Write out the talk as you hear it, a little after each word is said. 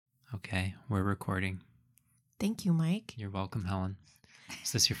Okay, we're recording. Thank you, Mike. You're welcome, Helen.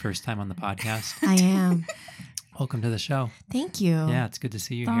 Is this your first time on the podcast? I am. Welcome to the show. Thank you. Yeah, it's good to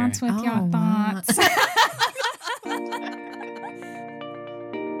see you Thoughts here. with your thoughts.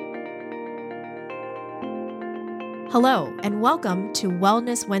 Hello, and welcome to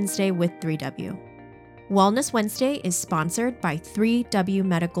Wellness Wednesday with 3W. Wellness Wednesday is sponsored by 3W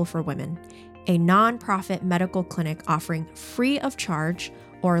Medical for Women, a nonprofit medical clinic offering free of charge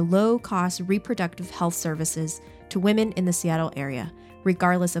or low-cost reproductive health services to women in the Seattle area,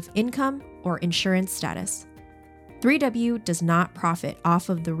 regardless of income or insurance status. 3W does not profit off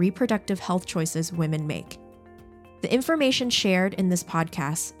of the reproductive health choices women make. The information shared in this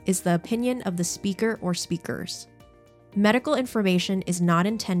podcast is the opinion of the speaker or speakers. Medical information is not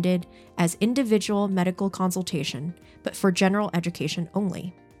intended as individual medical consultation, but for general education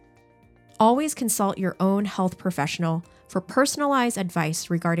only. Always consult your own health professional for personalized advice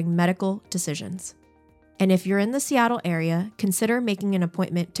regarding medical decisions. And if you're in the Seattle area, consider making an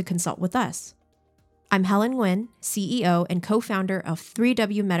appointment to consult with us. I'm Helen Nguyen, CEO and co-founder of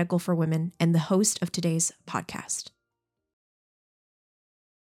 3W Medical for Women and the host of today's podcast.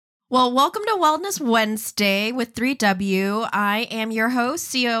 Well, welcome to Wellness Wednesday with 3W. I am your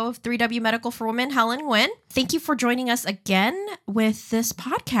host, CEO of 3W Medical for Women, Helen Nguyen. Thank you for joining us again with this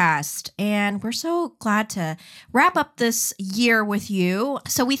podcast. And we're so glad to wrap up this year with you.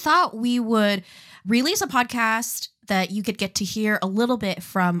 So we thought we would release a podcast that you could get to hear a little bit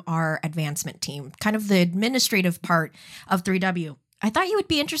from our advancement team, kind of the administrative part of 3W. I thought you would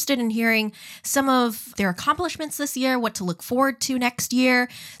be interested in hearing some of their accomplishments this year, what to look forward to next year.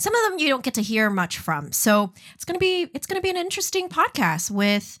 Some of them you don't get to hear much from. So it's going to be an interesting podcast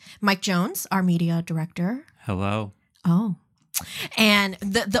with Mike Jones, our media director. Hello. Oh, and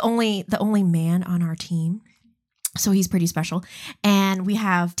the only man on our team. So he's pretty special. And we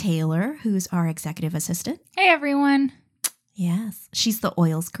have Taylor, who's our executive assistant. Hey, everyone. Yes, she's the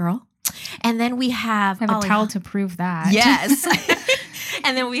oils girl. And then we have... I have a towel to prove that. Yes.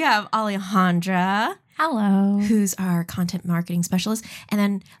 And then we have Alejandra. Hello. Who's our content marketing specialist. And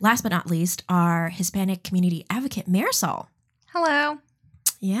then last but not least, our Hispanic community advocate, Marisol. Hello.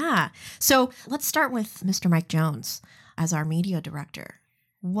 Yeah. So let's start with Mr. Mike Jones as our media director.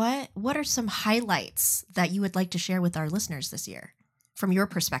 What are some highlights that you would like to share with our listeners this year from your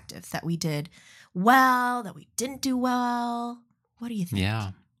perspective that we did well, that we didn't do well? What do you think?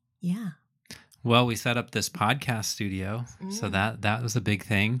 Yeah. Well, we set up this podcast studio, so that was a big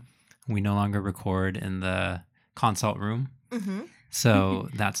thing. We no longer record in the consult room. Mm-hmm. So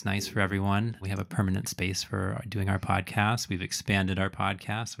that's nice for everyone. We have a permanent space for doing our podcast. We've expanded our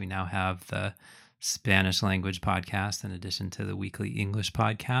podcast. We now have the Spanish language podcast in addition to the weekly English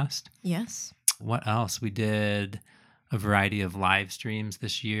podcast. Yes. What else? We did a variety of live streams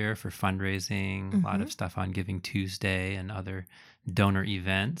this year for fundraising, a lot of stuff on Giving Tuesday and other donor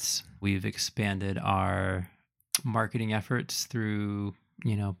events. We've expanded our marketing efforts through,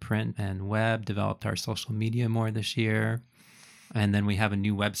 print and web, developed our social media more this year. And then we have a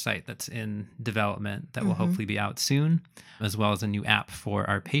new website that's in development that will hopefully be out soon, as well as a new app for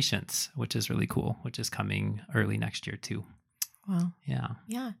our patients, which is really cool, which is coming early next year too. Wow.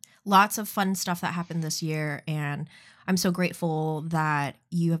 Yeah. Lots of fun stuff that happened this year. And I'm so grateful that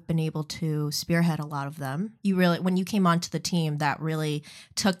you have been able to spearhead a lot of them. When you came onto the team, that really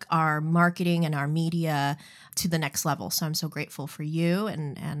took our marketing and our media to the next level. So I'm so grateful for you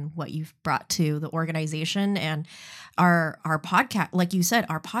and what you've brought to the organization. And our podcast, like you said,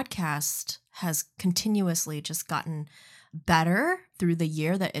 our podcast has continuously just gotten better through the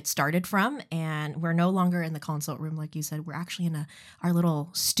year that it started from. And we're no longer in the consult room, like you said. We're actually in our little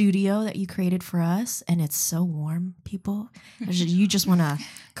studio that you created for us. And it's so warm, people. You just want to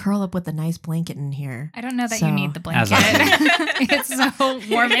curl up with a nice blanket in here. I don't know that you need the blanket. It's so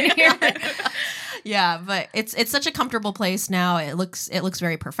warm in here. Yeah, but it's such a comfortable place now. It looks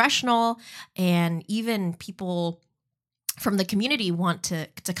very professional. And even people from the community want to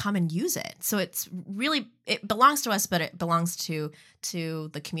come and use it. So it belongs to us, but it belongs to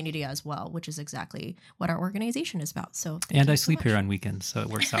the community as well, which is exactly what our organization is about. So and I sleep here on weekends, so it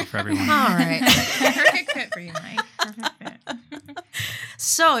works out for everyone. All right. Perfect fit for you, Mike. Perfect fit.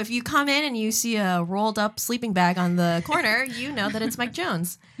 So if you come in and you see a rolled up sleeping bag on the corner, you know that it's Mike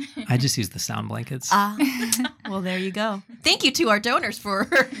Jones. I just use the sound blankets. Well, there you go. Thank you to our donors for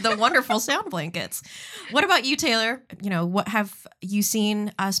the wonderful sound blankets. What about you, Taylor? What have you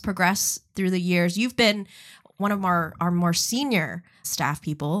seen us progress through the years? You've been one of our more senior staff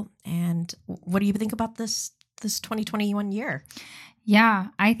people. And what do you think about this 2021 year? Yeah,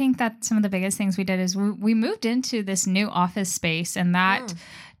 I think that some of the biggest things we did is we moved into this new office space, and that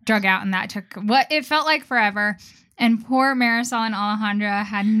drug out, and that took what it felt like forever. And poor Marisol and Alejandra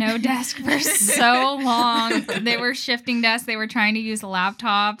had no desk for so long. They were shifting desks. They were trying to use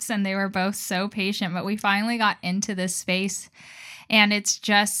laptops, and they were both so patient. But we finally got into this space, and it's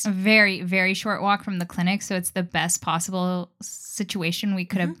just a very, very short walk from the clinic. So it's the best possible situation we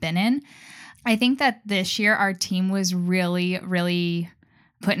could have been in. I think that this year our team was really, really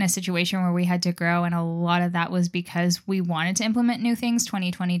put in a situation where we had to grow. And a lot of that was because we wanted to implement new things.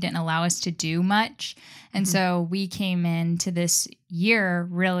 2020 didn't allow us to do much. And so we came into this year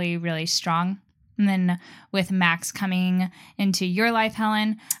really, really strong. And then with Max coming into your life,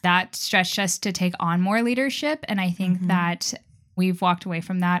 Helen, that stretched us to take on more leadership. And I think that we've walked away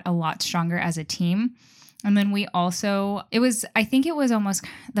from that a lot stronger as a team. And then we also, I think it was almost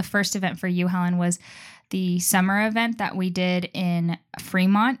the first event for you, Helen, was the summer event that we did in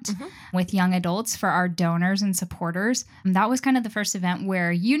Fremont with young adults for our donors and supporters. And that was kind of the first event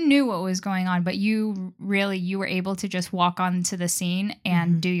where you knew what was going on, but you were able to just walk onto the scene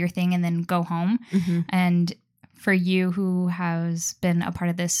and do your thing and then go home. And for you, who has been a part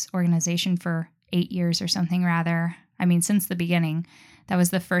of this organization for 8 years or something rather, I mean, since the beginning, that was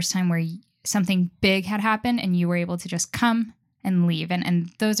the first time where something big had happened and you were able to just come and leave.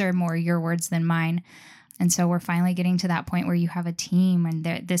 And those are more your words than mine. And so we're finally getting to that point where you have a team, and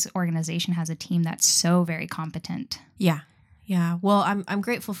this organization has a team that's so very competent. Yeah. Yeah. Well, I'm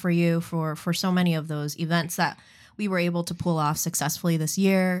grateful for you for so many of those events that we were able to pull off successfully this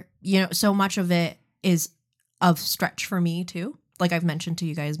year. You know, so much of it is of stretch for me too. Like I've mentioned to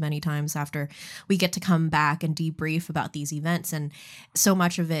you guys many times, after we get to come back and debrief about these events. And so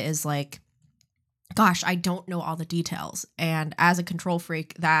much of it is like, gosh, I don't know all the details. And as a control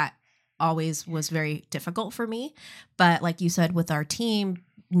freak, that always was very difficult for me. But like you said, with our team,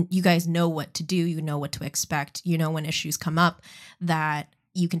 you guys know what to do. You know what to expect. You know when issues come up that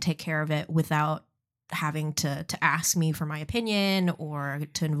you can take care of it without having to ask me for my opinion or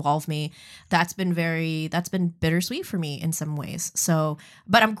to involve me. That's been bittersweet for me in some ways. So,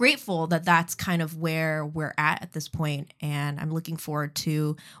 but I'm grateful that that's kind of where we're at this point. And I'm looking forward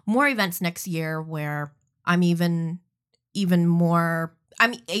to more events next year where I'm even more,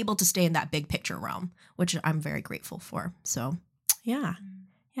 I'm able to stay in that big picture realm, which I'm very grateful for. So yeah.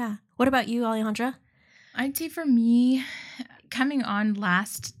 Yeah. What about you, Alejandra? I'd say for me, coming on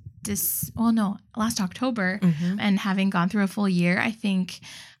last October and having gone through a full year, I think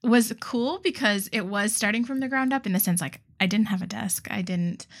was cool because it was starting from the ground up in the sense like I didn't have a desk. I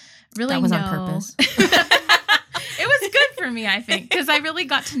didn't really know. That was on purpose. It was good for me, I think, because I really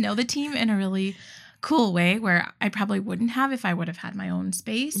got to know the team in a really cool way where I probably wouldn't have if I would have had my own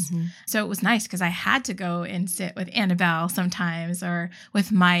space. So it was nice because I had to go and sit with Annabelle sometimes or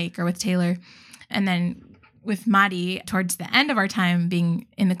with Mike or with Taylor. And then with Maddie towards the end of our time being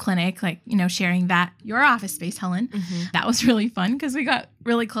in the clinic, like, you know, sharing your office space, Helen, that was really fun because we got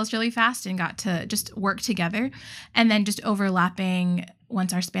really close really fast and got to just work together. And then just overlapping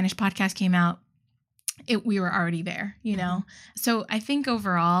once our Spanish podcast came out, we were already there, you know? So I think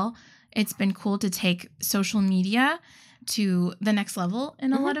overall, it's been cool to take social media to the next level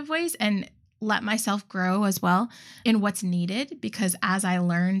in a lot of ways and let myself grow as well in what's needed, because as I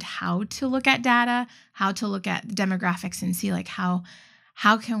learned how to look at data, how to look at demographics and see like how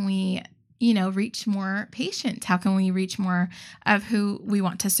can we, you know, reach more patients? How can we reach more of who we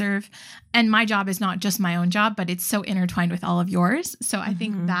want to serve? And my job is not just my own job, but it's so intertwined with all of yours. So I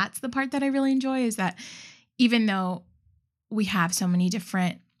think that's the part that I really enjoy, is that even though we have so many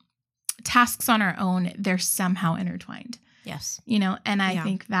different tasks on our own, they're somehow intertwined. Yes. You know, and I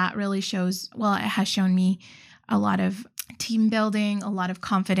think that really shows, well, it has shown me a lot of team building, a lot of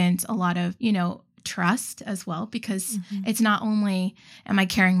confidence, a lot of, you know, trust as well, because it's not only am I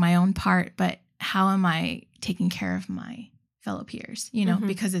carrying my own part, but how am I taking care of my fellow peers, you know,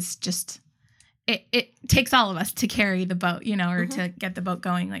 because it's just, it takes all of us to carry the boat, you know, or to get the boat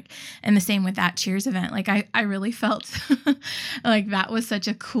going. Like, and the same with that Cheers event. Like I really felt like that was such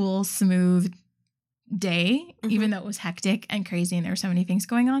a cool, smooth day, even though it was hectic and crazy and there were so many things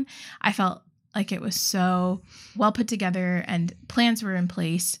going on. I felt like it was so well put together and plans were in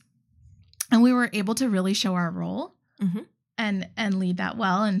place and we were able to really show our role and lead that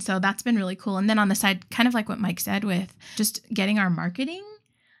well. And so that's been really cool. And then on the side, kind of like what Mike said, with just getting our marketing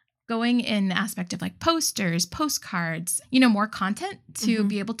going in the aspect of like posters, postcards, you know, more content to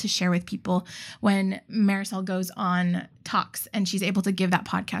be able to share with people when Marisol goes on talks and she's able to give that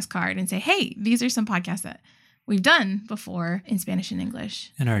podcast card and say, hey, these are some podcasts that we've done before in Spanish and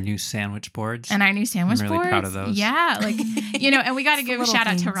English. And our new sandwich boards. And our new sandwich I'm really boards. proud of those. Yeah. Like, and we got to It's give the a shout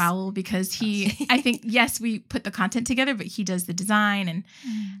out to little things. Raul because I think, yes, we put the content together, but he does the design and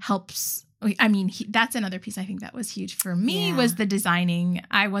helps. I mean, that's another piece I think that was huge for me was the designing.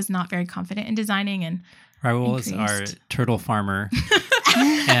 I was not very confident in designing and Raul is our turtle farmer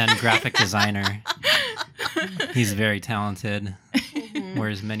and graphic designer. He's very talented,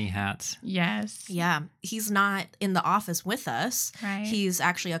 wears many hats. Yes. Yeah, he's not in the office with us. Right. He's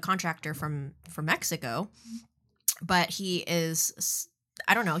actually a contractor from Mexico, but he is,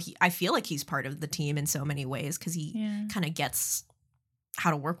 I don't know, I feel like he's part of the team in so many ways because he kind of gets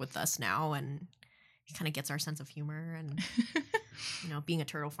how to work with us now, and he kind of gets our sense of humor and, being a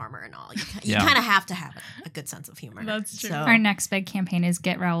turtle farmer and all. You kind of have to have a good sense of humor. That's true. Our next big campaign is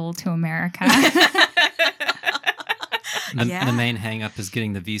Get Raul to America. The main hang up is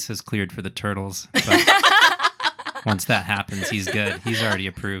getting the visas cleared for the turtles. But once that happens, he's good. He's already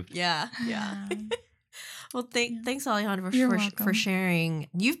approved. Yeah. Well, thanks, Alejandra, You're for welcome. sharing.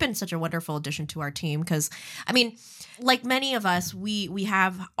 You've been such a wonderful addition to our team because, I mean, like many of us, we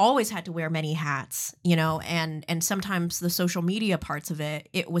have always had to wear many hats, and sometimes the social media parts of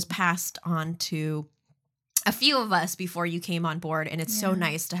it was passed on to a few of us before you came on board, and it's so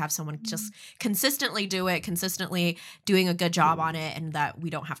nice to have someone just consistently do it, consistently doing a good job on it, and that we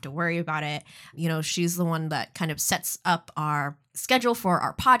don't have to worry about it. She's the one that kind of sets up our schedule for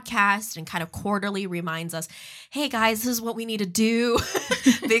our podcast and kind of quarterly reminds us, hey guys, this is what we need to do.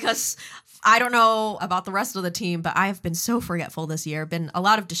 Because I don't know about the rest of the team, but I've been so forgetful this year, been a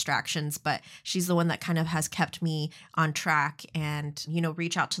lot of distractions, but she's the one that kind of has kept me on track and,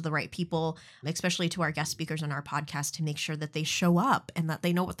 reach out to the right people, especially to our guest speakers on our podcast, to make sure that they show up and that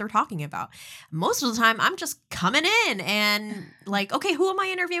they know what they're talking about. Most of the time I'm just coming in and like, okay, who am I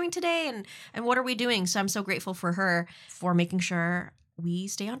interviewing today? And what are we doing? So I'm so grateful for her for making sure we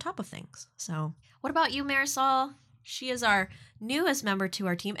stay on top of things. So what about you, Marisol? She is our newest member to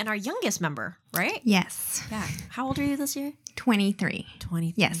our team and our youngest member, right? Yes. Yeah. How old are you this year? 23.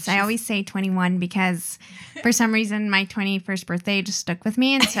 23. Yes, I always say 21 because for some reason my 21st birthday just stuck with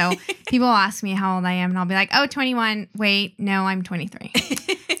me. And so people ask me how old I am and I'll be like, oh, 21. Wait, no, I'm 23.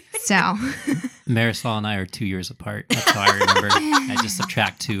 So Marisol and I are 2 years apart. That's how I remember. I just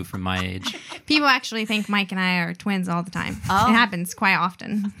subtract 2 from my age. people actually think Mike and I are twins all the time. Oh. It happens quite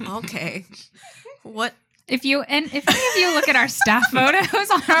often. Okay. What? If any of you look at our staff photos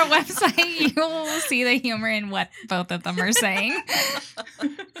on our website, you will see the humor in what both of them are saying. All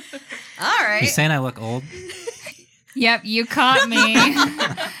right. You saying I look old? Yep, you caught me.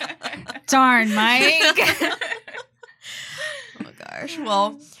 Darn, Mike. Oh gosh.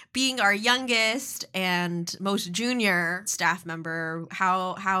 Well, being our youngest and most junior staff member,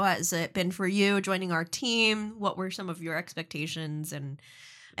 how has it been for you joining our team? What were some of your expectations and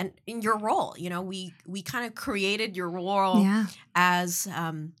in your role? You know, we kind of created your role Yeah. as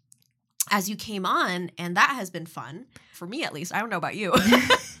you came on, and that has been fun for me, at least. I don't know about you.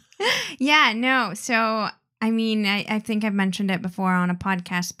 Yeah, no. So, I mean, I think I've mentioned it before on a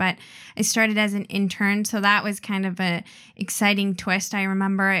podcast, but I started as an intern. So that was kind of a exciting twist. I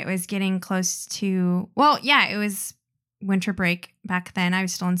remember it was getting close to, it was winter break back then. I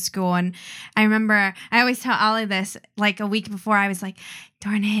was still in school. And I remember I always tell Ollie this, like a week before, I was like,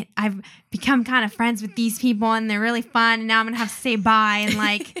 darn it, I've become kind of friends with these people and they're really fun. And now I'm going to have to say bye and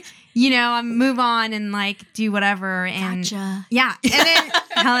like, I'm move on and like do whatever. And Gotcha. yeah. And then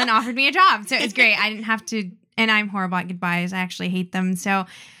Helen offered me a job. So it's great. I didn't have to, and I'm horrible at goodbyes. I actually hate them. So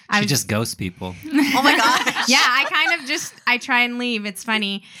She just ghosts people. Oh my gosh. yeah, I try and leave. It's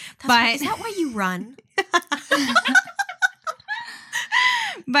funny. Is that why you run?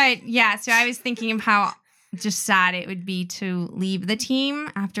 But yeah, so I was thinking of how just sad it would be to leave the team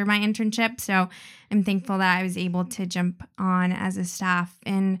after my internship. So I'm thankful that I was able to jump on as a staff.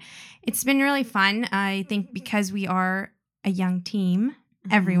 And it's been really fun. I think because we are a young team,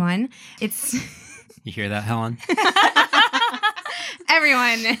 everyone, it's... You hear that, Helen?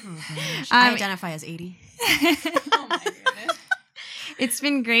 everyone. Oh gosh. I identify as 80. Oh my goodness. It's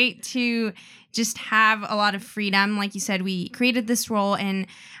been great to just have a lot of freedom. Like you said, we created this role and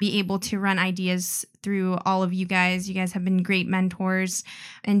be able to run ideas through all of you guys. You guys have been great mentors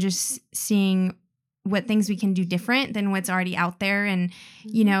and just seeing what things we can do different than what's already out there. And,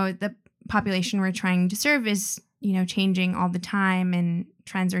 the population we're trying to serve is, changing all the time and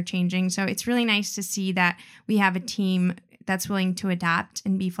trends are changing. So it's really nice to see that we have a team that's willing to adapt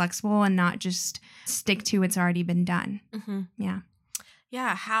and be flexible and not just stick to what's already been done. Mm-hmm. Yeah.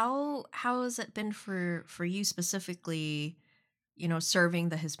 Yeah. How has it been for you specifically, serving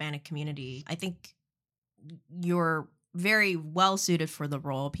the Hispanic community? I think you're very well suited for the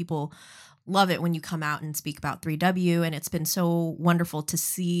role. People love it when you come out and speak about 3W, and it's been so wonderful to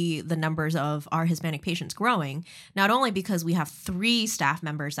see the numbers of our Hispanic patients growing, not only because we have 3 staff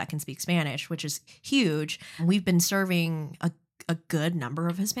members that can speak Spanish, which is huge. We've been serving a good number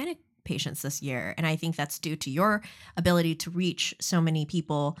of Hispanic patients this year, and I think that's due to your ability to reach so many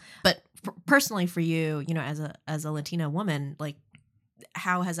people. But personally for you, you know, as a Latina woman, like,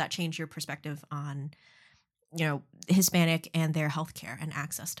 how has that changed your perspective on, you know, Hispanic and their healthcare and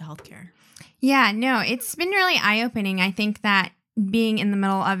access to healthcare? Yeah, no, it's been really eye-opening. I think that being in the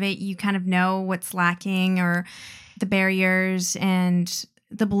middle of it, you kind of know what's lacking or the barriers and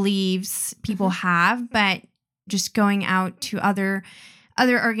the beliefs people have, but just going out to other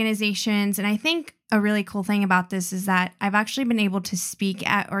organizations. And I think a really cool thing about this is that I've actually been able to speak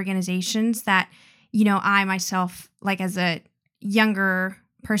at organizations that, you know, I myself, like as a younger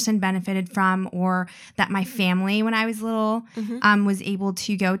person, benefited from, or that my family when I was little was able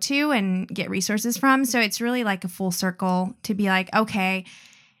to go to and get resources from. So it's really like a full circle to be like, okay,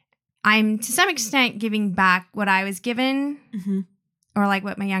 I'm to some extent giving back what I was given or like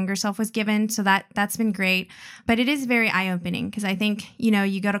what my younger self was given. So that's been great. But it is very eye-opening because I think, you know,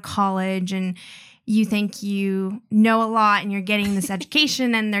 you go to college and you think you know a lot and you're getting this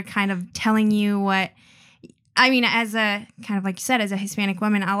education and they're kind of telling you what, I mean, as a kind of like you said, as a Hispanic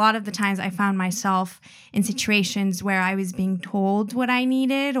woman, a lot of the times I found myself in situations where I was being told what I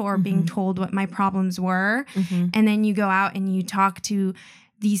needed or being told what my problems were. And then you go out and you talk to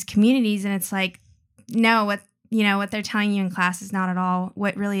these communities and it's like, no, what they're telling you in class is not at all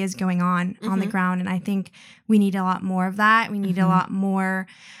what really is going on the ground. And I think we need a lot more of that. We need a lot more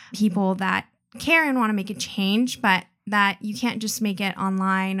people that care and want to make a change, but that you can't just make it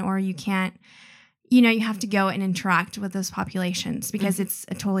online, or you can't, you know, you have to go and interact with those populations because it's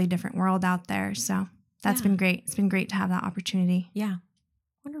a totally different world out there. So that's been great. It's been great to have that opportunity. Yeah.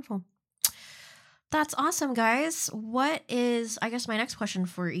 Wonderful. That's awesome, guys. I guess my next question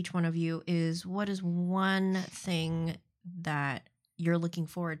for each one of you is, what is one thing that you're looking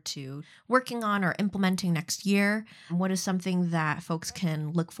forward to working on or implementing next year? What is something that folks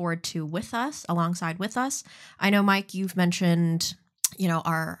can look forward to with us, alongside with us? I know, Mike, you've mentioned, you know,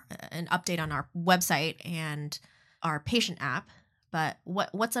 an update on our website and our patient app, but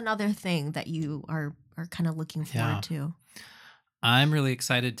what's another thing that you are kind of looking forward to? I'm really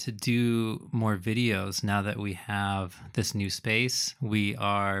excited to do more videos now that we have this new space. We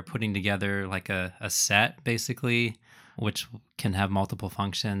are putting together like a set, basically, which can have multiple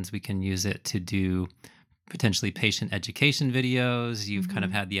functions. We can use it to do potentially patient education videos. You've kind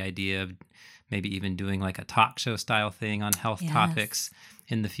of had the idea of maybe even doing like a talk show style thing on health topics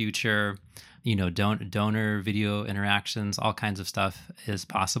in the future. You know, donor video interactions, all kinds of stuff is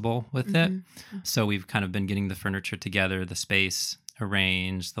possible with it. So we've kind of been getting the furniture together, the space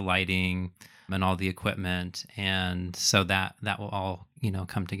arranged, the lighting, and all the equipment. And so that will all, you know,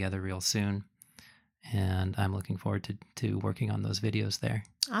 come together real soon. And I'm looking forward to working on those videos there.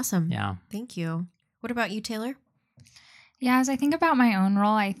 Awesome. Yeah. Thank you. What about you, Taylor? Yeah, as I think about my own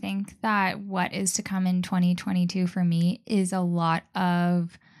role, I think that what is to come in 2022 for me is a lot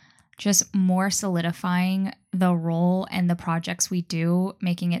of just more solidifying the role and the projects we do,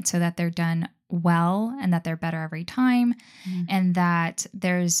 making it so that they're done well and that they're better every time, and that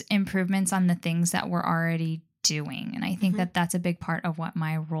there's improvements on the things that we're already doing. And I think that that's a big part of what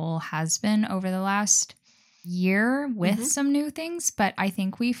my role has been over the last year with some new things. But I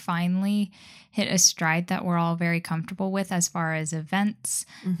think we finally hit a stride that we're all very comfortable with as far as events,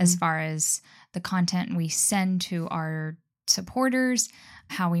 as far as the content we send to our supporters,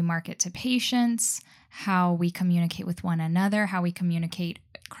 how we market to patients, how we communicate with one another, how we communicate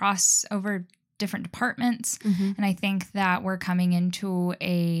across over different departments. And I think that we're coming into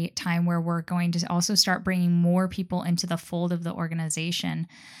a time where we're going to also start bringing more people into the fold of the organization.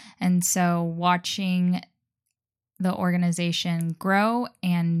 And so watching the organization grow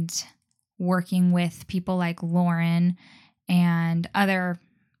and working with people like Lauren and other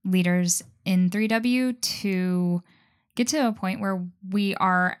leaders in 3W to get to a point where we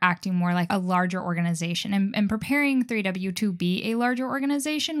are acting more like a larger organization and preparing 3W to be a larger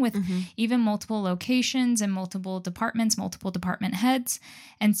organization with even multiple locations and multiple departments, multiple department heads,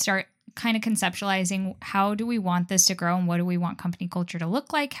 and start kind of conceptualizing how do we want this to grow and what do we want company culture to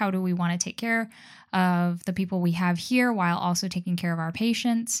look like? How do we want to take care of the people we have here while also taking care of our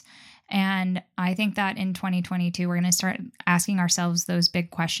patients? And I think that in 2022, we're going to start asking ourselves those big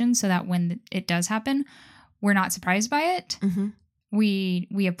questions so that when it does happen, we're not surprised by it. We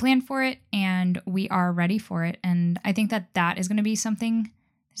have planned for it and we are ready for it. And I think that that is going to be something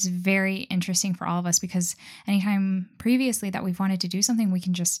is very interesting for all of us, because anytime previously that we've wanted to do something, we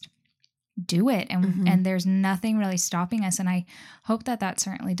can just do it. And there's nothing really stopping us. And I hope that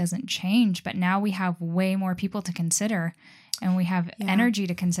certainly doesn't change. But now we have way more people to consider, and we have energy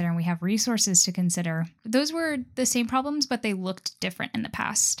to consider, and we have resources to consider. Those were the same problems, but they looked different in the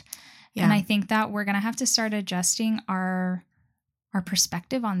past. Yeah. And I think that we're going to have to start adjusting our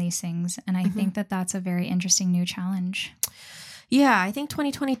perspective on these things. And I think that that's a very interesting new challenge. Yeah, I think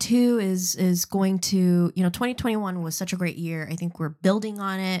 2022 is going to, 2021 was such a great year. I think we're building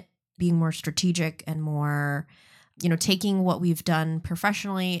on it, being more strategic and more, taking what we've done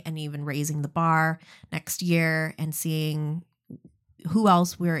professionally and even raising the bar next year and seeing who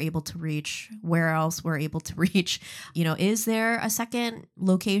else we're able to reach, where else we're able to reach. Is there a second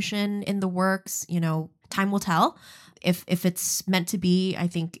location in the works? Time will tell. If it's meant to be, I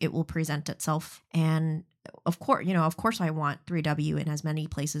think it will present itself. And of course I want 3W in as many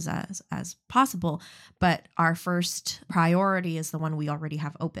places as possible, but our first priority is the one we already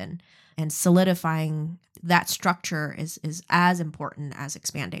have open, and solidifying that structure is as important as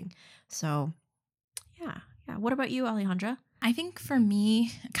expanding. So yeah. What about you, Alejandra? I think for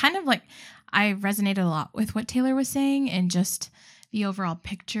me, kind of like I resonated a lot with what Taylor was saying, and just the overall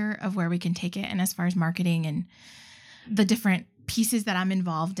picture of where we can take it. And as far as marketing and the different pieces that I'm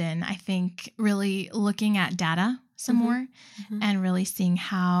involved in, I think really looking at data some more and really seeing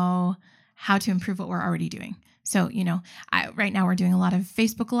how to improve what we're already doing. So, right now we're doing a lot of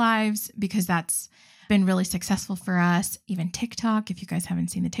Facebook Lives because that's been really successful for us. Even TikTok, if you guys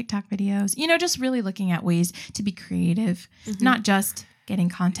haven't seen the TikTok videos, just really looking at ways to be creative, not just getting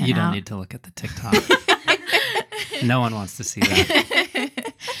content out. You don't need to look at the TikTok. No one wants to see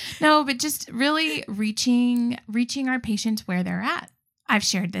that. No, but just really reaching our patients where they're at. I've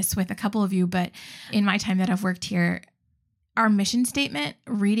shared this with a couple of you, but in my time that I've worked here, our mission statement,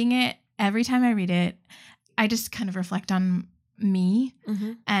 reading it, every time I read it, I just kind of reflect on me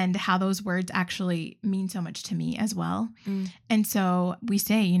and how those words actually mean so much to me as well. And so we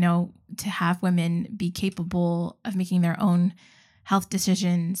say, to have women be capable of making their own health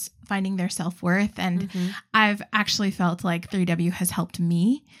decisions, finding their self-worth. And I've actually felt like 3W has helped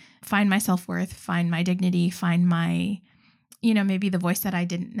me find my self-worth, find my dignity, find my, maybe the voice that I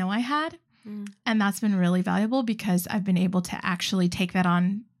didn't know I had. And that's been really valuable because I've been able to actually take that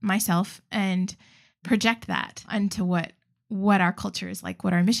on myself and project that into what our culture is like,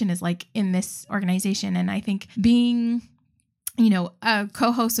 what our mission is like in this organization. And I think being, a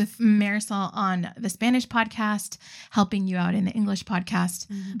co-host with Marisol on the Spanish podcast, helping you out in the English podcast,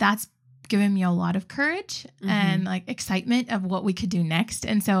 that's given me a lot of courage and like excitement of what we could do next.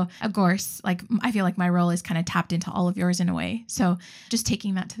 And so, of course, like I feel like my role is kind of tapped into all of yours in a way. So just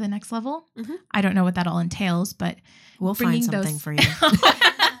taking that to the next level. I don't know what that all entails, but we'll find something for you.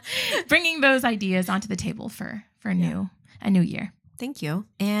 Bringing those ideas onto the table for a new year. Thank you.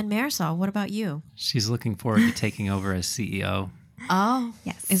 And Marisol, what about you? She's looking forward to taking over as CEO. Oh,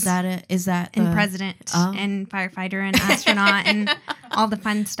 yes. Is that and president and firefighter and astronaut and all the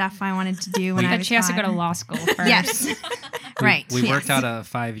fun stuff I wanted to do when I was she has 5. to go to law school first. Yes. Right. We worked out a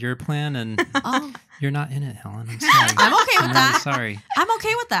 5-year plan, and you're not in it, Helen. I'm sorry. I'm okay with that. Really sorry. I'm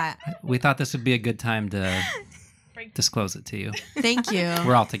okay with that. We thought this would be a good time to disclose it to you. Thank you.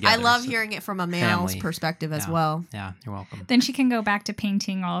 We're all together. I love hearing it from a male's family. perspective as well. Yeah, you're welcome. Then she can go back to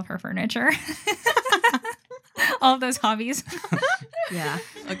painting all of her furniture. All of those hobbies. Yeah.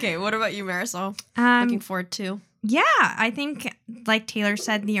 Okay, what about you, Marisol? Um, Looking forward to? Yeah, I think, like Taylor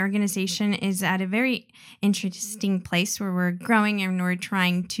said, the organization is at a very interesting place where we're growing and we're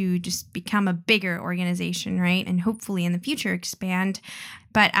trying to just become a bigger organization, right? And hopefully in the future expand.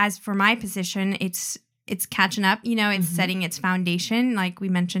 But as for my position, it's catching up, it's setting its foundation. Like we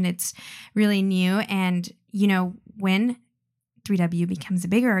mentioned, it's really new. And, when 3W becomes a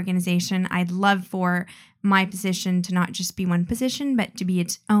bigger organization, I'd love for my position to not just be one position, but to be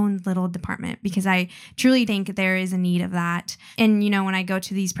its own little department, because I truly think there is a need of that. And, when I go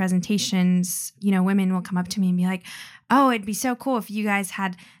to these presentations, women will come up to me and be like, oh, it'd be so cool if you guys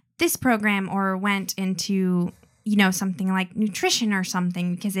had this program or went into, something like nutrition or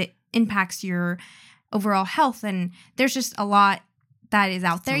something, because it impacts your overall health. And there's just a lot that is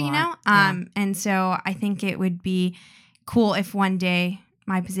out there, Yeah. And so I think it would be cool if one day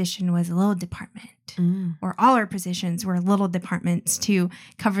my position was a little department or all our positions were little departments to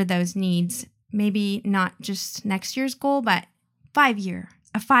cover those needs. Maybe not just next year's goal, but a 5-year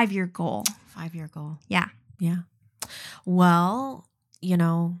goal. 5-year goal. Yeah. Yeah. Well,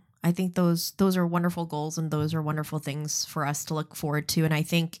 I think those are wonderful goals, and those are wonderful things for us to look forward to. And I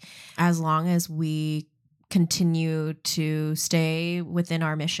think as long as we continue to stay within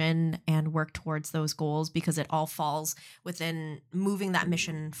our mission and work towards those goals, because it all falls within moving that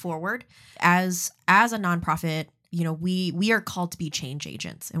mission forward. As a nonprofit, we are called to be change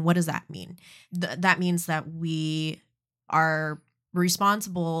agents. And what does that mean? That means that we are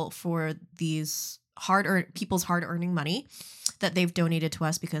responsible for these people's hard-earning money that they've donated to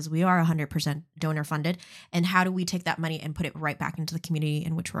us, because we are 100% donor funded. And how do we take that money and put it right back into the community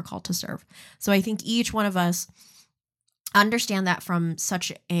in which we're called to serve? So I think each one of us understand that from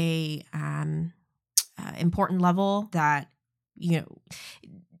such a important level that,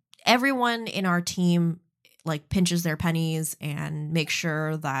 everyone in our team like pinches their pennies and makes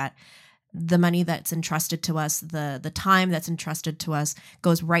sure that the money that's entrusted to us, the time that's entrusted to us,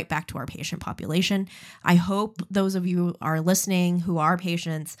 goes right back to our patient population. I hope those of you are listening who are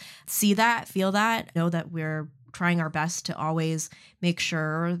patients see that, feel that, know that we're trying our best to always make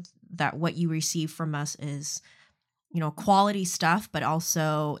sure that what you receive from us is, quality stuff, but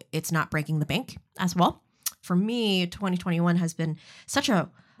also it's not breaking the bank as well. For me, 2021 has been such a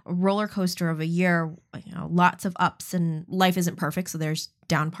roller coaster of a year, lots of ups, and life isn't perfect. So there's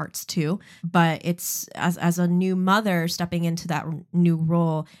down parts too, but it's as a new mother stepping into that new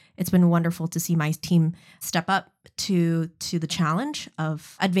role, it's been wonderful to see my team step up to the challenge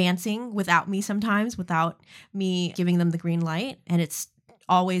of advancing without me sometimes, without me giving them the green light. And it's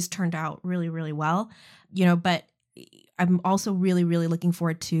always turned out really, really well, but I'm also really, really looking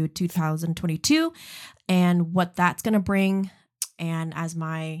forward to 2022 and what that's going to bring. And as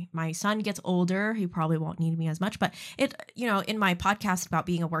my son gets older, he probably won't need me as much. But in my podcast about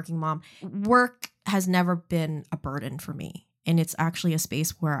being a working mom, work has never been a burden for me. And it's actually a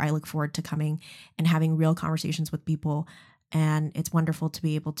space where I look forward to coming and having real conversations with people. And it's wonderful to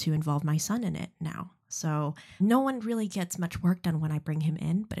be able to involve my son in it now. So no one really gets much work done when I bring him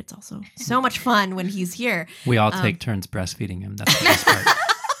in, but it's also so much fun when he's here. We all take turns breastfeeding him. That's the best part.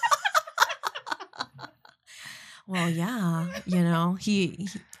 Well, yeah, he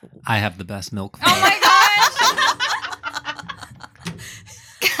I have the best milk. Oh my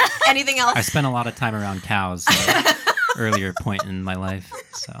gosh. Anything else? I spent a lot of time around cows earlier point in my life,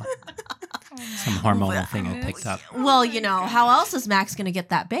 so some hormonal thing I picked up. Well, how else is Max going to get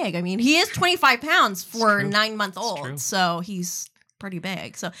that big? I mean, he is 25 pounds for 9-month-old, so he's pretty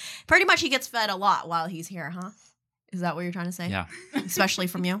big. So pretty much he gets fed a lot while he's here, huh? Is that what you're trying to say? Yeah. Especially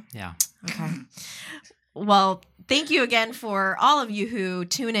from you? Yeah. Okay. Well, thank you again for all of you who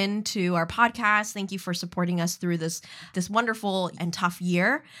tune in to our podcast. Thank you for supporting us through this wonderful and tough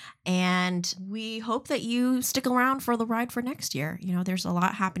year. And we hope that you stick around for the ride for next year. There's a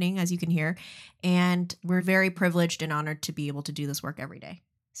lot happening, as you can hear, and we're very privileged and honored to be able to do this work every day.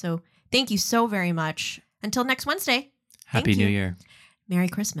 So thank you so very much. Until next Wednesday. Happy New Year. Merry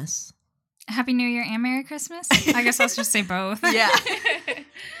Christmas. Happy New Year and Merry Christmas. I guess let's just say both. Yeah.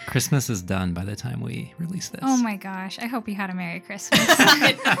 Christmas is done by the time we release this. Oh my gosh. I hope you had a Merry Christmas.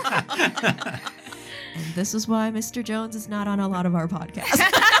 And this is why Mr. Jones is not on a lot of our podcasts.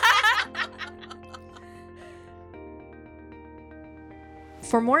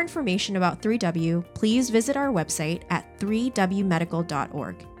 For more information about 3W, please visit our website at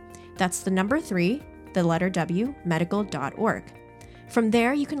 3wmedical.org. That's the number 3, the letter W, medical.org. From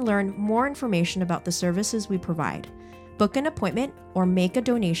there, you can learn more information about the services we provide, book an appointment, or make a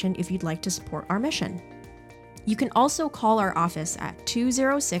donation if you'd like to support our mission. You can also call our office at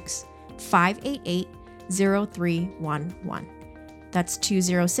 206-588-0311. That's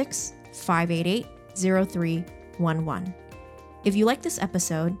 206-588-0311. If you like this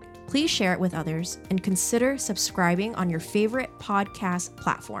episode, please share it with others and consider subscribing on your favorite podcast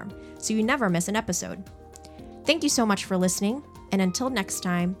platform so you never miss an episode. Thank you so much for listening, and until next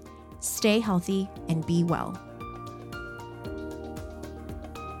time, stay healthy and be well.